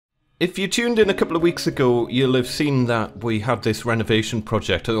If you tuned in a couple of weeks ago, you'll have seen that we had this renovation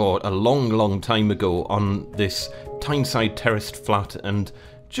project a long time ago on this Tyneside terraced flat, and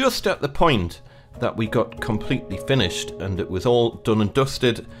just at the point that we got completely finished and it was all done and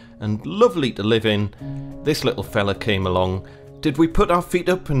dusted and lovely to live in, this little fella came along. Did we put our feet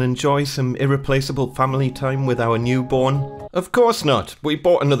up and enjoy some irreplaceable family time with our newborn? Of course not. We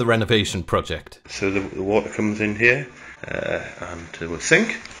bought another renovation project. So the water comes in here and the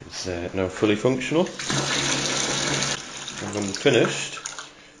sink is now fully functional. And when we're finished,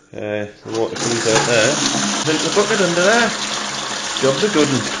 the water comes out there, into the bucket under there. Job's a good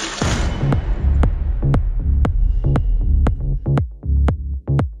one.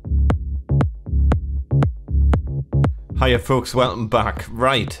 Hiya folks, welcome back.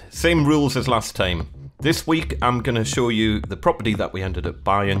 Right, same rules as last time. This week I'm going to show you the property that we ended up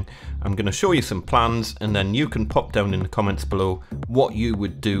buying. I'm going to show you some plans, and then you can pop down in the comments below what you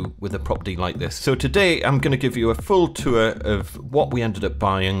would do with a property like this. So today I'm going to give you a full tour of what we ended up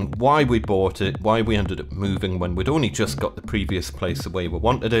buying, why we bought it, why we ended up moving when we'd only just got the previous place the way we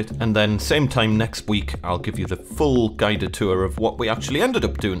wanted it, and then same time next week I'll give you the full guided tour of what we actually ended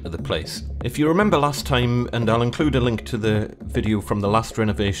up doing to the place. If you remember last time, and I'll include a link to the video from the last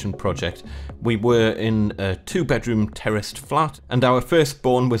renovation project, we were in a 2-bedroom terraced flat, and our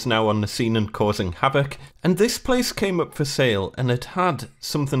firstborn was now on the scene and causing havoc. And this place came up for sale, and it had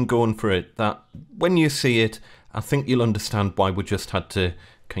something going for it that, when you see it, I think you'll understand why we just had to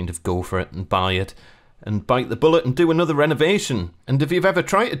kind of go for it and buy it, and bite the bullet and do another renovation. And if you've ever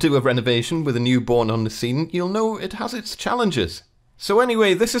tried to do a renovation with a newborn on the scene, you'll know it has its challenges. So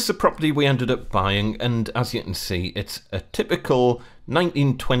anyway, this is the property we ended up buying, and as you can see, it's a typical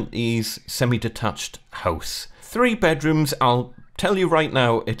 1920s semi-detached house. 3 bedrooms. I'll tell you right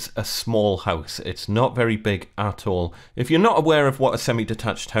now, it's a small house. It's not very big at all. If you're not aware of what a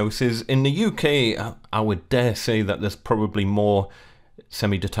semi-detached house is, in the UK, I would dare say that there's probably more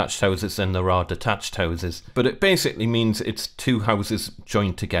semi-detached houses than there are detached houses. But it basically means it's 2 houses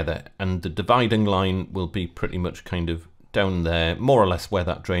joined together, and the dividing line will be pretty much kind of down there, more or less where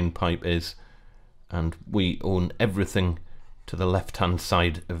that drain pipe is, and we own everything to the left hand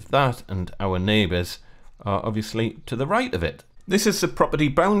side of that, and our neighbours are obviously to the right of it. This is the property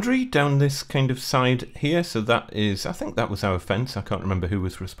boundary down this kind of side here, so that is, I think that was our fence. I can't remember who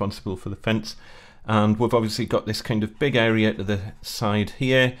was responsible for the fence. And we've obviously got this kind of big area to the side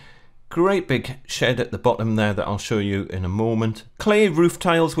here. Great big shed at the bottom there that I'll show you in a moment. Clay roof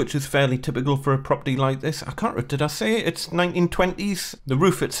tiles, which is fairly typical for a property like this. Did I say it's 1920s? The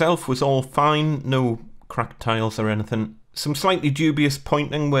roof itself was all fine, no cracked tiles or anything. Some slightly dubious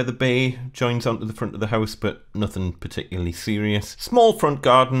pointing where the bay joins onto the front of the house, but nothing particularly serious. Small front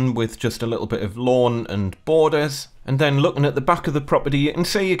garden with just a little bit of lawn and borders. And then looking at the back of the property, you can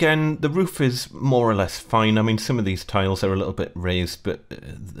see again, the roof is more or less fine. I mean, some of these tiles are a little bit raised, but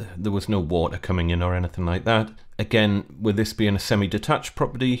there was no water coming in or anything like that. Again, with this being a semi-detached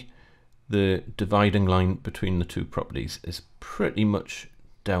property, the dividing line between the 2 properties is pretty much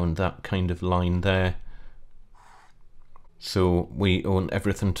down that kind of line there. So we own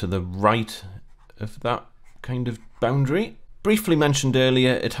everything to the right of that kind of boundary. Briefly mentioned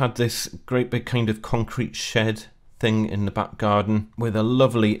earlier, it had this great big kind of concrete shed thing in the back garden with a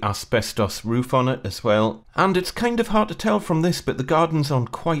lovely asbestos roof on it as well. And it's kind of hard to tell from this, but the garden's on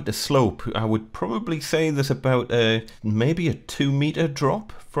quite a slope. I would probably say there's about maybe a 2-meter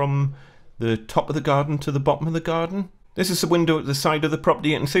drop from the top of the garden to the bottom of the garden. This is the window at the side of the property.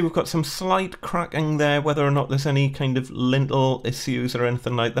 You can see we've got some slight cracking there. Whether or not there's any kind of lintel issues or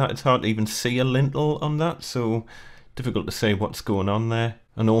anything like that, it's hard to even see a lintel on that, so difficult to say what's going on there.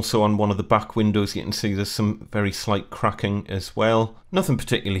 And also on one of the back windows you can see there's some very slight cracking as well. Nothing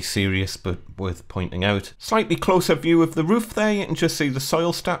particularly serious, but worth pointing out. Slightly closer view of the roof there, you can just see the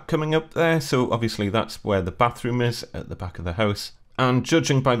soil stack coming up there, so obviously that's where the bathroom is at the back of the house. And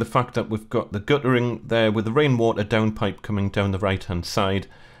judging by the fact that we've got the guttering there with the rainwater downpipe coming down the right hand side,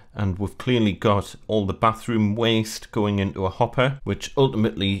 and we've clearly got all the bathroom waste going into a hopper, which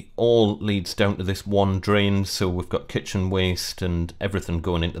ultimately all leads down to this one drain. So we've got kitchen waste and everything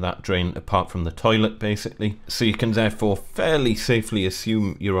going into that drain apart from the toilet basically. So you can therefore fairly safely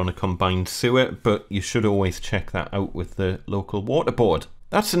assume you're on a combined sewer, but you should always check that out with the local water board.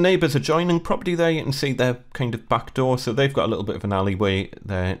 That's the neighbours adjoining property there. You can see their kind of back door, so they've got a little bit of an alleyway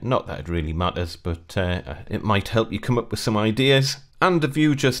there. Not that it really matters, but it might help you come up with some ideas. And a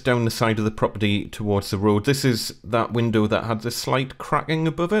view just down the side of the property towards the road. This is that window that had the slight cracking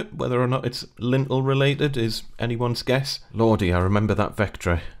above it. Whether or not it's lintel related is anyone's guess. Lordy, I remember that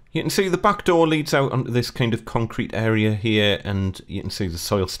Vectra. You can see the back door leads out onto this kind of concrete area here, and you can see the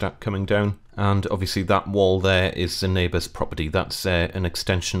soil stack coming down. And obviously that wall there is the neighbour's property. That's an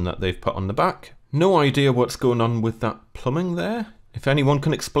extension that they've put on the back. No idea what's going on with that plumbing there. If anyone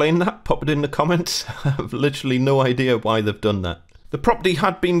can explain that, pop it in the comments. I have literally no idea why they've done that. The property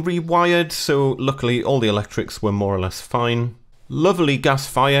had been rewired, so luckily all the electrics were more or less fine. Lovely gas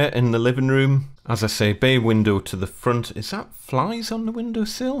fire in the living room. As I say, bay window to the front. Is that flies on the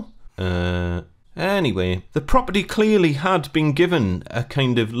windowsill? Anyway, the property clearly had been given a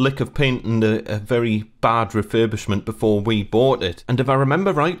kind of lick of paint and a very bad refurbishment before we bought it. And if I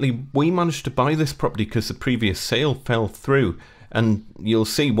remember rightly, we managed to buy this property because the previous sale fell through. And you'll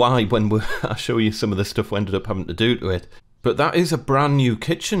see why when I show you some of the stuff we ended up having to do to it. But that is a brand new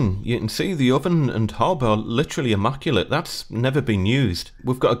kitchen. You can see the oven and hob are literally immaculate. That's never been used.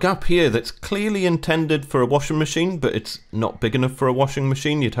 We've got a gap here that's clearly intended for a washing machine, but it's not big enough for a washing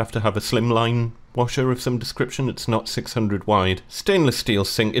machine. You'd have to have a slimline washer of some description. It's not 600 wide. Stainless steel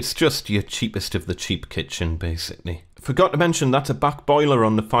sink. It's just your cheapest of the cheap kitchen, basically. Forgot to mention that's a back boiler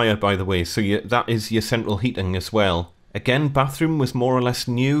on the fire, by the way, so that is your central heating as well. Again, bathroom was more or less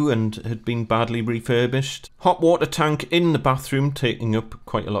new and had been badly refurbished. Hot water tank in the bathroom taking up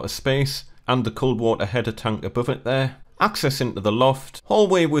quite a lot of space, and the cold water header tank above it there. Access into the loft.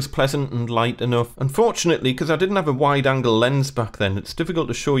 Hallway was pleasant and light enough. Unfortunately, because I didn't have a wide angle lens back then, it's difficult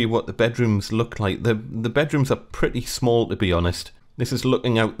to show you what the bedrooms look like. The bedrooms are pretty small, to be honest. This is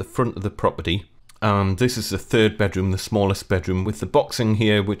looking out the front of the property. And this is the third bedroom, the smallest bedroom, with the boxing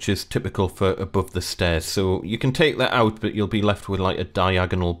here, which is typical for above the stairs. So you can take that out, but you'll be left with like a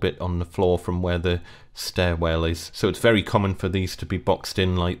diagonal bit on the floor from where the stairwell is. So it's very common for these to be boxed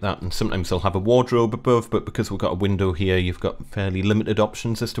in like that. And sometimes they'll have a wardrobe above, but because we've got a window here, you've got fairly limited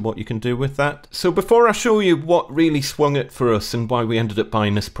options as to what you can do with that. So before I show you what really swung it for us and why we ended up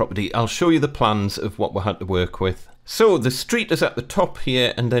buying this property, I'll show you the plans of what we had to work with. So the street is at the top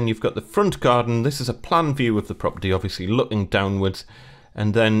here, and then you've got the front garden. This is a plan view of the property, obviously looking downwards.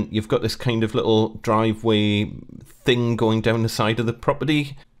 And then you've got this kind of little driveway thing going down the side of the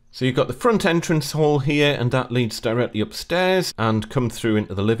property. So you've got the front entrance hall here, and that leads directly upstairs and come through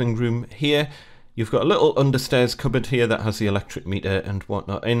into the living room here. You've got a little understairs cupboard here that has the electric meter and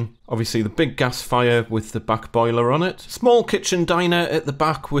whatnot in. Obviously the big gas fire with the back boiler on it. Small kitchen diner at the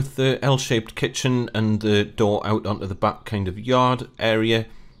back with the L-shaped kitchen and the door out onto the back kind of yard area.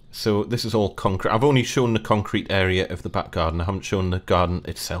 So this is all concrete. I've only shown the concrete area of the back garden. I haven't shown the garden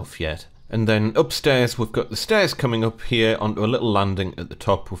itself yet. And then upstairs we've got the stairs coming up here onto a little landing at the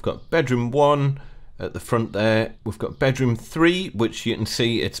top. We've got bedroom 1 at the front there. We've got bedroom 3, which you can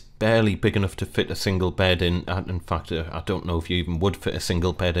see it's barely big enough to fit a single bed in. In fact, I don't know if you even would fit a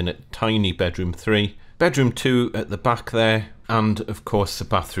single bed in it. Tiny bedroom 3. Bedroom 2 at the back there. And of course the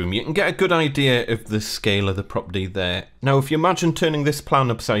bathroom. You can get a good idea of the scale of the property there. Now if you imagine turning this plan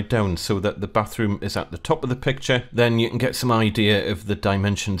upside down so that the bathroom is at the top of the picture, then you can get some idea of the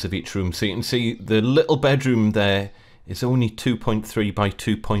dimensions of each room. So you can see the little bedroom there is only 2.3 by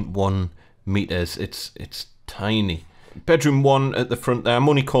 2.1 meters. It's tiny. Bedroom 1 at the front there. I'm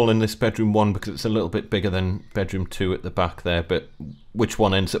only calling this bedroom 1 because it's a little bit bigger than bedroom 2 at the back there, but which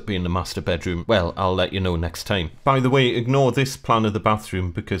one ends up being the master bedroom? Well, I'll let you know next time. By the way, ignore this plan of the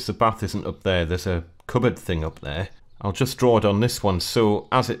bathroom because the bath isn't up there. There's a cupboard thing up there. I'll just draw it on this one. So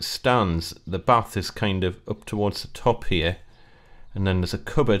as it stands, the bath is kind of up towards the top here, and then there's a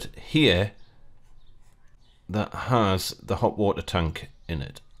cupboard here that has the hot water tank in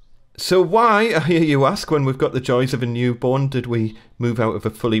it. So why, I hear you ask, when we've got the joys of a newborn, did we move out of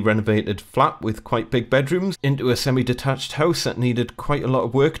a fully renovated flat with quite big bedrooms into a semi-detached house that needed quite a lot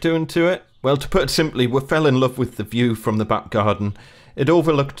of work doing to it? Well, to put it simply, we fell in love with the view from the back garden. It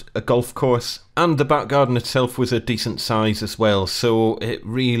overlooked a golf course, and the back garden itself was a decent size as well, so it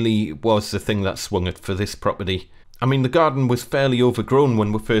really was the thing that swung it for this property. I mean, the garden was fairly overgrown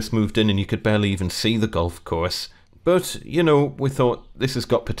when we first moved in and you could barely even see the golf course. But, you know, we thought this has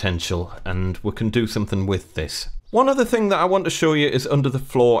got potential and we can do something with this. One other thing that I want to show you is under the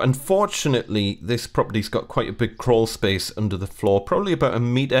floor. Unfortunately, this property's got quite a big crawl space under the floor, probably about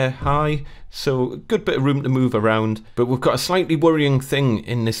 1 meter high, so a good bit of room to move around. But we've got a slightly worrying thing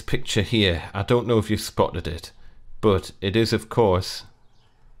in this picture here. I don't know if you spotted it, but it is, of course,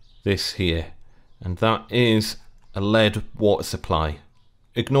 this here. And that is a lead water supply.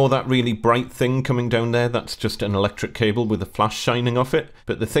 Ignore that really bright thing coming down there. That's just an electric cable with a flash shining off it.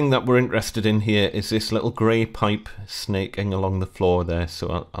 But the thing that we're interested in here is this little grey pipe snaking along the floor there.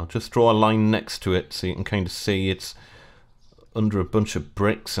 So I'll just draw a line next to it so you can kind of see it's under a bunch of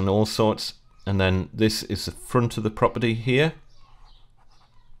bricks and all sorts. And then this is the front of the property here.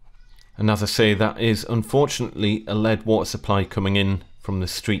 And as I say, that is unfortunately a lead water supply coming in from the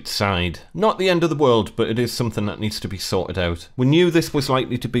street side. Not the end of the world, but it is something that needs to be sorted out. We knew this was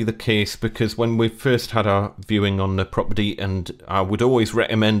likely to be the case because when we first had our viewing on the property, and I would always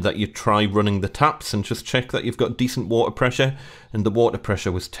recommend that you try running the taps and just check that you've got decent water pressure, and the water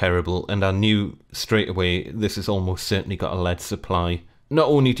pressure was terrible, and I knew straight away this has almost certainly got a lead supply. Not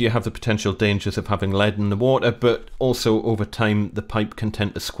only do you have the potential dangers of having lead in the water, but also over time the pipe can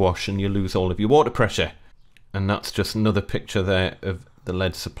tend to squash and you lose all of your water pressure. And that's just another picture there of the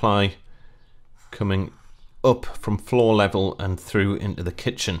lead supply coming up from floor level and through into the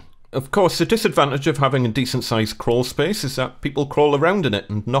kitchen. Of course, the disadvantage of having a decent sized crawl space is that people crawl around in it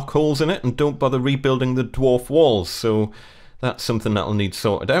and knock holes in it and don't bother rebuilding the dwarf walls, so that's something that'll need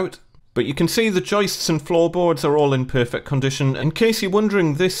sorted out. But you can see the joists and floorboards are all in perfect condition. In case you're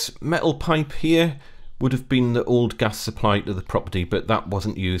wondering, this metal pipe here would have been the old gas supply to the property, but that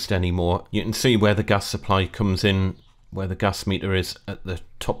wasn't used anymore. You can see where the gas supply comes in, where the gas meter is at the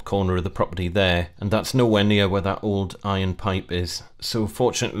top corner of the property there, and that's nowhere near where that old iron pipe is. So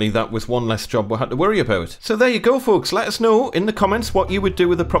fortunately that was one less job we had to worry about. So there you go folks, let us know in the comments what you would do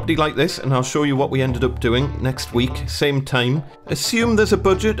with a property like this, and I'll show you what we ended up doing next week, same time. Assume there's a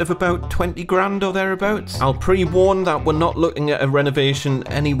budget of about 20 grand or thereabouts. I'll pre-warn that we're not looking at a renovation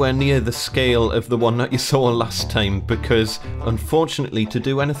anywhere near the scale of the one that you saw last time, because unfortunately to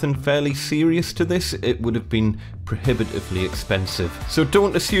do anything fairly serious to this, it would have been prohibitively expensive. So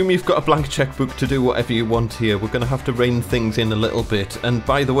don't assume you've got a blank checkbook to do whatever you want here. We're going to have to rein things in a little bit. And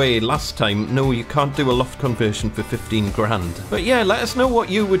by the way, last time, no, you can't do a loft conversion for 15 grand. But yeah, let us know what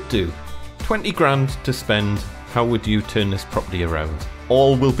you would do. 20 grand to spend. How would you turn this property around?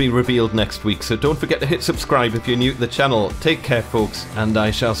 All will be revealed next week, so don't forget to hit subscribe if you're new to the channel. Take care folks, and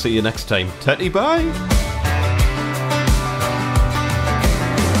I shall see you next time. Tatty bye!